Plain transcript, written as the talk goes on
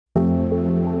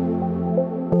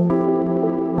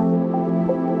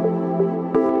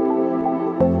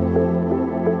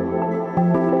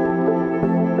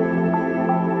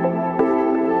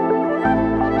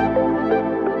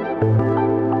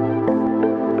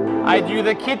I do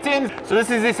the kittens. So this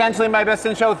is essentially my best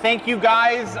in show. Thank you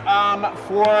guys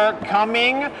for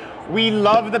coming. We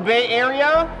love the Bay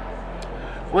Area.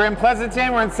 We're in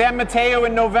Pleasanton, we're in San Mateo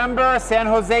in November, San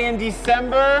Jose in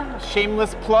December.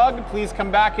 Shameless plug, please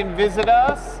come back and visit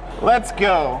us. Let's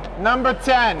go. Number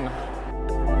 10.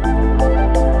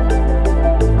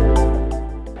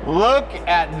 Look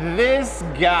at this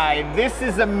guy. This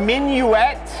is a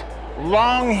Minuet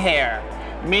long hair.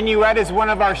 Minuet is one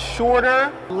of our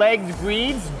shorter legged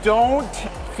breeds. Don't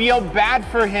feel bad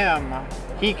for him.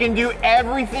 He can do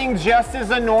everything just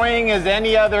as annoying as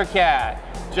any other cat.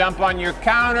 Jump on your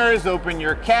counters, open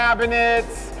your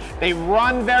cabinets. They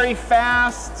run very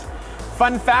fast.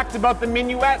 Fun fact about the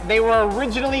Minuet, they were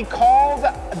originally called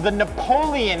the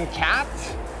Napoleon cat.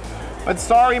 But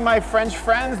sorry, my French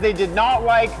friends, they did not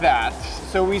like that.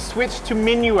 So we switched to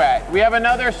Minuet. We have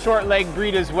another short leg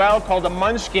breed as well called a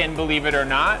Munchkin, believe it or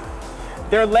not.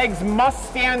 Their legs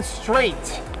must stand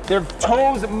straight. Their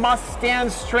toes must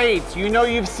stand straight. You know,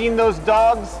 you've seen those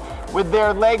dogs with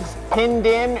their legs pinned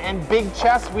in and big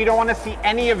chest. We don't want to see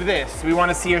any of this. We want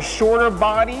to see a shorter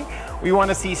body. We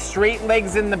want to see straight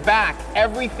legs in the back.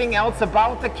 Everything else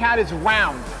about the cat is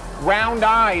round. Round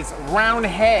eyes, round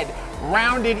head,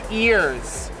 rounded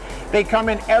ears. They come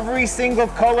in every single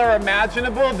color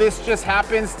imaginable. This just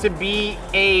happens to be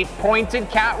a pointed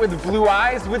cat with blue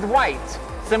eyes with white,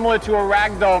 similar to a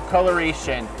Ragdoll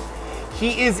coloration.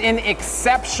 He is in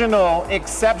exceptional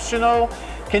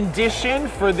condition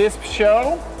for this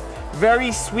show.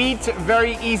 Very sweet,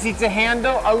 very easy to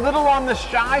handle. A little on the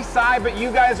shy side, but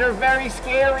you guys are very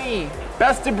scary.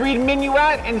 Best of breed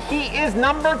Minuet, and he is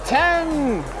number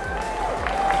 10.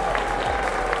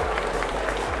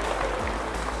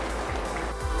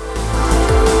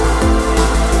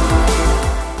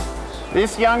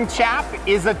 This young chap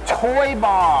is a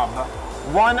Toybob,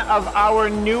 one of our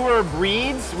newer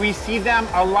breeds. We see them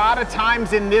a lot of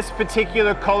times in this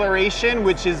particular coloration,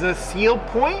 which is a seal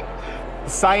point,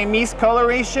 Siamese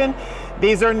coloration.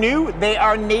 These are new. They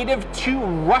are native to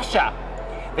Russia.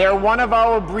 They're one of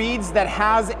our breeds that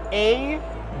has a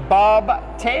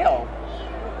bob tail.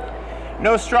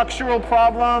 No structural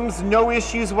problems, no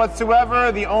issues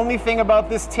whatsoever. The only thing about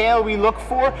this tail we look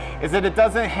for is that it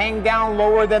doesn't hang down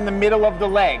lower than the middle of the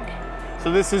leg.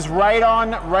 So this is right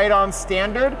on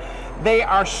standard. They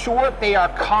are short, they are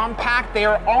compact, they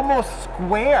are almost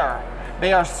square.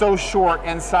 They are so short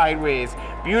and sideways.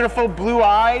 Beautiful blue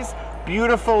eyes,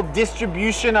 beautiful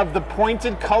distribution of the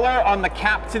pointed color on the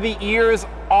cap to the ears,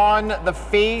 on the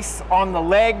face, on the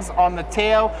legs, on the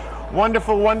tail.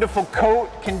 Wonderful, wonderful coat,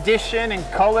 condition, and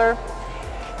color.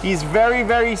 He's very,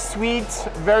 very sweet,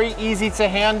 very easy to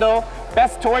handle.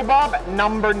 Best Toybob,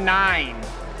 number 9.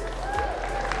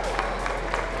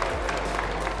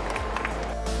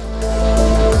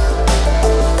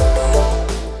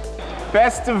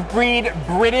 Best of breed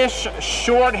British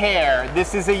Shorthair.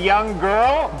 This is a young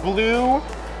girl, blue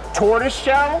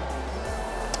tortoiseshell.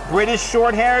 British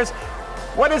Shorthairs.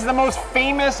 What is the most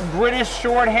famous British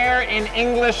Shorthair in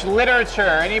English literature?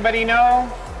 Anybody know?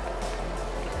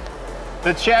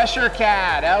 The Cheshire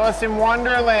Cat, Alice in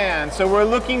Wonderland. So we're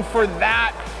looking for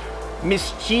that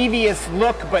mischievous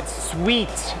look, but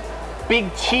sweet.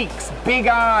 Big cheeks, big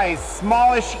eyes,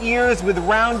 smallish ears with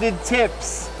rounded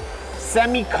tips.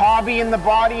 Semi-cobby in the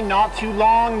body, not too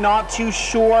long, not too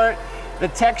short. The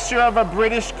texture of a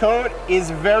British coat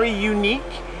is very unique.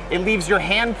 It leaves your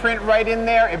handprint right in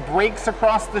there. It breaks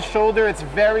across the shoulder. It's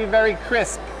very, very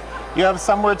crisp. You have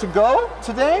somewhere to go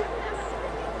today?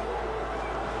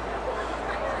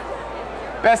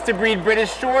 Best of breed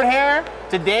British Shorthair.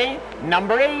 Today,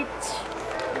 number 8.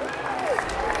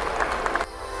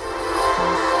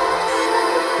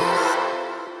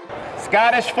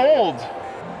 Scottish Fold.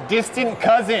 Distant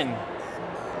cousin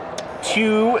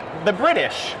to the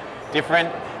British. Different.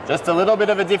 Just a little bit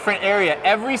of a different area.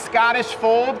 Every Scottish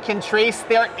Fold can trace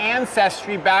their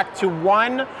ancestry back to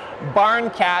one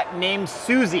barn cat named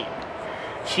Susie.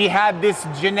 She had this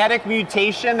genetic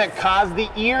mutation that caused the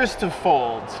ears to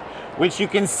fold, which you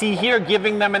can see here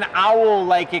giving them an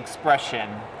owl-like expression.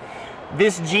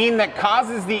 This gene that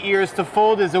causes the ears to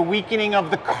fold is a weakening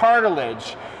of the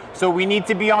cartilage. So we need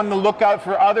to be on the lookout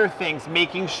for other things,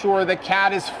 making sure the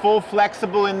cat is full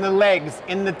flexible in the legs,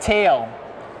 in the tail.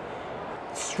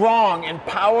 Strong and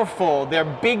powerful. They're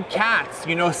big cats,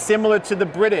 you know, similar to the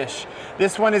British.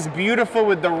 This one is beautiful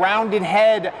with the rounded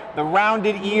head, the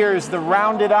rounded ears, the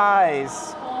rounded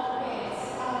eyes.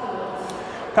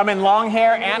 Come in long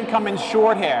hair and come in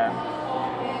short hair.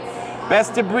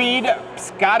 Best of breed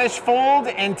Scottish Fold,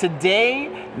 and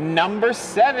today, number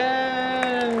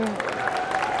 7.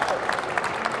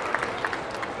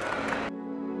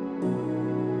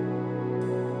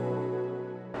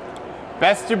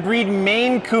 Best of breed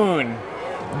Maine Coon.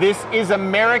 This is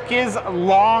America's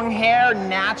long hair,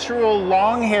 natural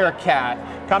long hair cat.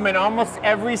 Come in almost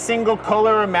every single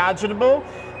color imaginable.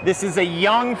 This is a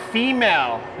young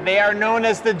female. They are known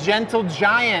as the gentle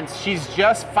giants. She's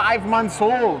just 5 months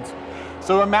old.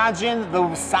 So imagine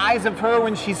the size of her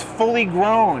when she's fully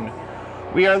grown.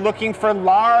 We are looking for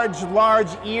large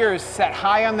ears set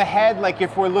high on the head, like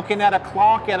if we're looking at a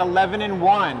clock at 11 and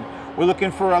 1. We're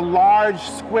looking for a large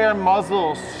square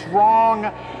muzzle, strong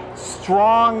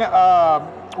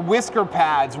whisker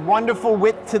pads, wonderful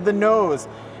width to the nose,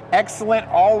 excellent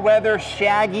all-weather,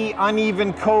 shaggy,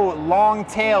 uneven coat, long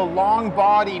tail, long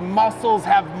body, muscles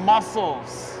have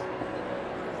muscles.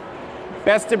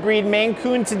 Best of breed Maine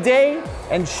Coon today,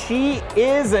 and she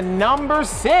is a number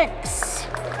 6.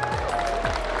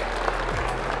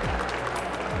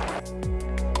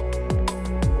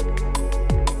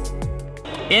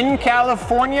 In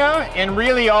California and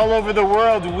really all over the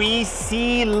world, we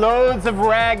see loads of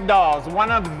Ragdolls, one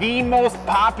of the most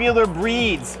popular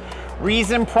breeds.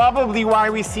 Reason probably why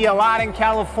we see a lot in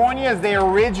California is they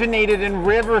originated in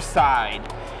Riverside.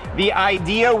 The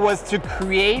idea was to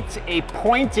create a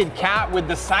pointed cat with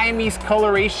the Siamese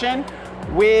coloration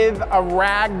with a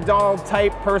Ragdoll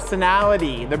type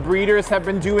personality. The breeders have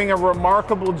been doing a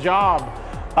remarkable job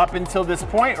up until this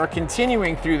point, or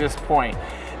continuing through this point.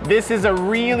 This is a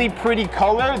really pretty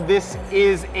color. This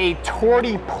is a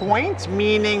torty point,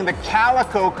 meaning the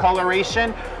calico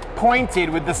coloration pointed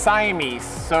with the Siamese.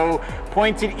 So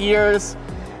pointed ears,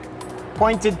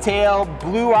 pointed tail,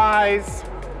 blue eyes,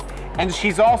 and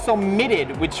she's also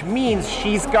mitted, which means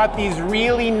she's got these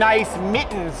really nice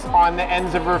mittens on the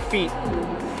ends of her feet.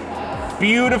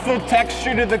 Beautiful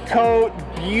texture to the coat,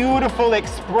 beautiful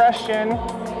expression.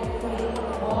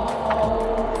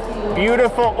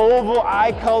 Beautiful oval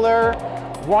eye color,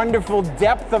 wonderful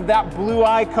depth of that blue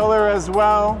eye color as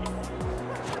well.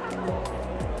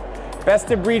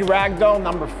 Best of breed Ragdoll,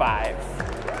 number 5.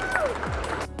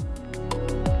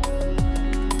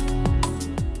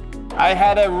 I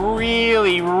had a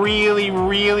really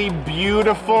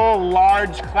beautiful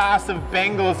large class of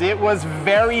Bengals. It was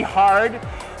very hard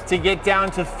to get down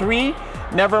to 3,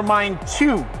 never mind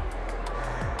 2.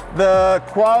 The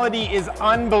quality is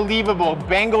unbelievable.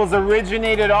 Bengals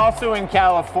originated also in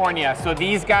California, so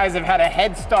these guys have had a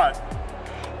head start.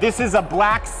 This is a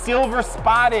black silver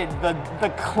spotted.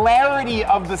 The clarity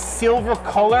of the silver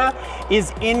color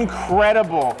is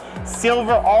incredible.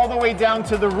 Silver all the way down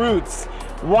to the roots.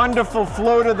 Wonderful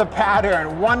flow to the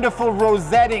pattern, wonderful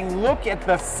rosetting. Look at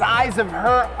the size of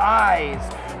her eyes,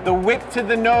 the width to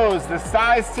the nose, the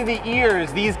size to the ears.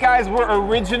 These guys were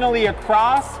originally a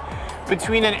cross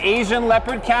between an Asian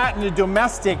leopard cat and a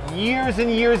domestic years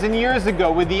and years ago,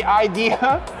 with the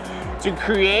idea to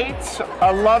create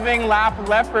a loving lap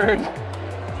leopard.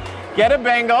 Get a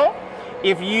Bengal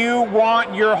if you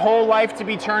want your whole life to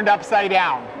be turned upside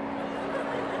down,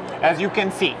 as you can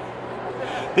see.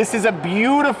 This is a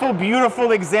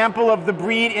beautiful example of the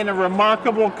breed in a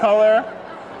remarkable color.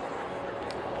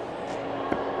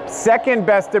 Second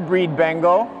best of breed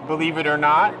Bengal, believe it or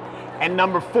not, and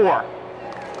number 4.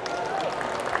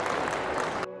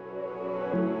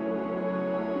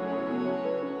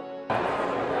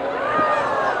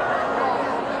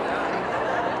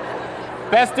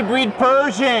 Best of breed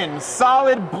Persian,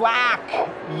 solid black,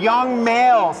 young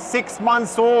male, 6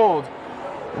 months old.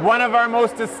 One of our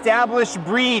most established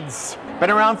breeds, been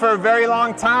around for a very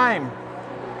long time.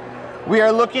 We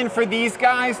are looking for these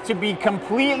guys to be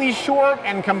completely short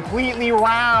and completely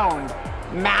round.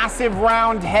 Massive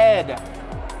round head,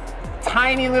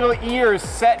 tiny little ears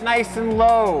set nice and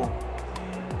low,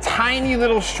 tiny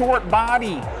little short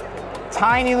body,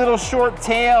 tiny little short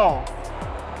tail.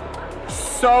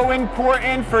 So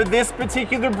important for this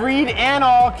particular breed and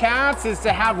all cats is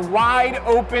to have wide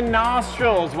open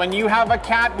nostrils. When you have a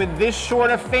cat with this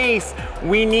short a face,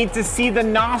 we need to see the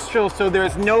nostrils so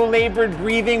there's no labored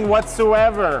breathing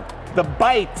whatsoever. The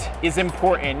bite is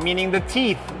important, meaning the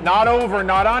teeth, not over,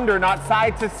 not under, not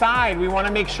side to side. We want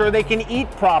to make sure they can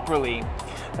eat properly.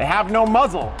 They have no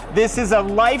muzzle. This is a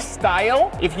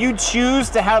lifestyle. If you choose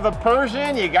to have a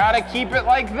Persian, you gotta keep it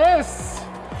like this.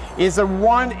 It's a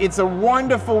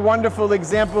wonderful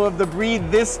example of the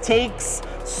breed. This takes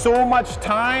so much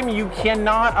time you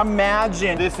cannot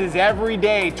imagine. This is every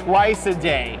day, twice a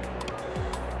day.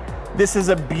 This is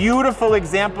a beautiful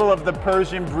example of the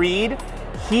Persian breed.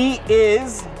 He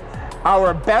is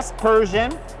our best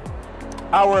Persian,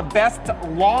 our best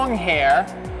long hair,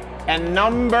 and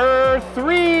number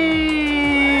 3.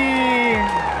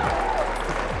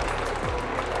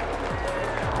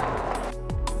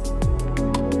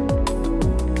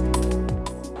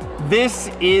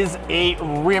 This is a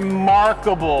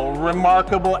remarkable,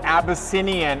 remarkable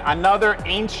Abyssinian. Another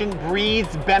ancient breed,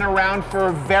 been around for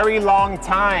a very long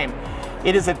time.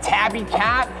 It is a tabby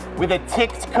cat with a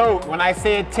ticked coat. When I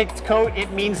say a ticked coat,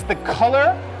 it means the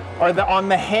color on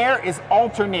the hair is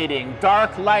alternating.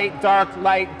 Dark light, dark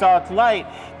light, dark light,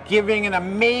 giving an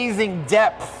amazing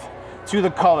depth to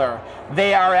the color.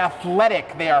 They are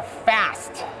athletic, they are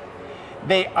fast,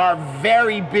 they are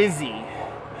very busy.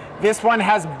 This one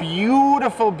has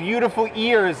beautiful, beautiful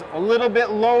ears, a little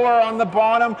bit lower on the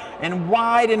bottom and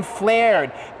wide and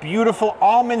flared. Beautiful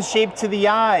almond shape to the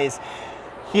eyes.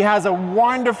 He has a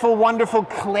wonderful, wonderful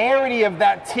clarity of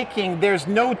that ticking. There's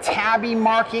no tabby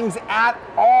markings at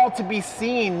all to be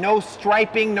seen. No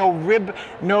striping, no rib,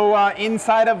 no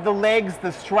inside of the legs,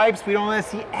 the stripes. We don't want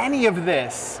to see any of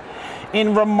this.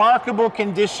 In remarkable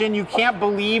condition. You can't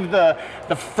believe the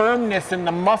firmness in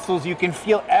the muscles. You can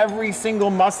feel every single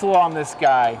muscle on this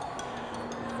guy.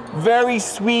 Very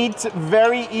sweet,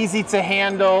 very easy to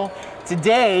handle.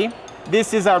 Today,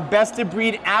 this is our best of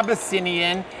breed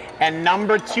Abyssinian and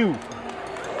number 2.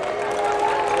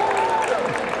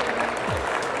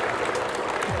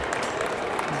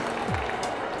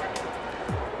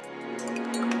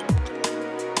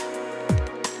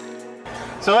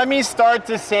 So let me start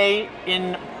to say,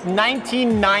 in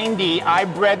 1990, I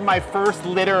bred my first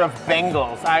litter of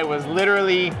Bengals. I was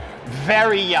literally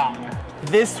very young.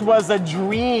 This was a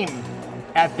dream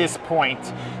at this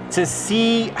point to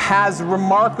see as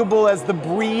remarkable as the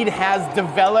breed has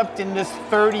developed in this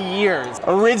 30 years.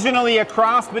 Originally a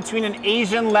cross between an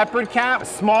Asian leopard cat, a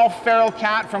small feral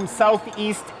cat from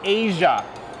Southeast Asia.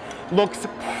 Looks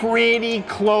pretty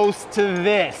close to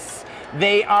this.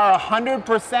 They are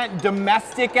 100%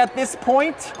 domestic at this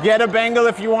point. Get a Bengal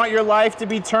if you want your life to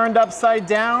be turned upside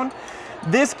down.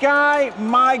 This guy,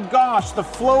 my gosh, the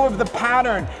flow of the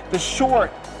pattern, the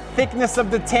short, thickness of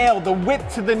the tail, the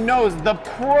width to the nose, the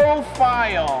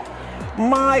profile.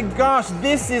 My gosh,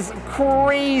 this is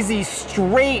crazy,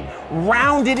 straight,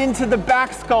 rounded into the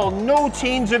back skull, no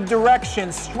change of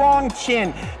direction, strong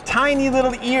chin, tiny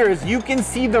little ears. You can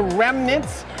see the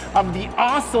remnants of the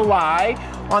ocelli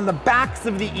on the backs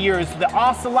of the ears. The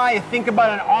ocelli, think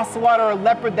about an ocelot or a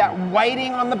leopard, that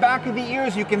whiting on the back of the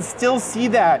ears, you can still see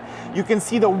that. You can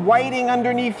see the whiting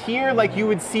underneath here like you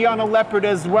would see on a leopard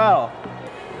as well.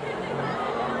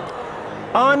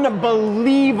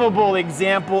 Unbelievable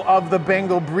example of the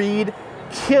Bengal breed.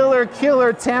 Killer,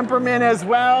 killer temperament as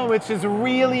well, which is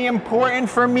really important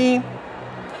for me.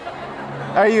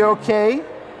 Are you okay?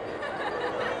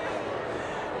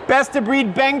 Best of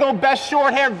breed Bengal, best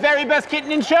short hair, very best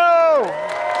kitten in show.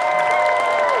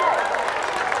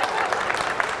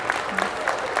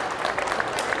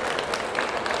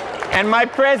 And my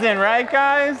present, right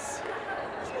guys?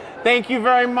 Thank you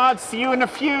very much. See you in a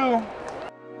few.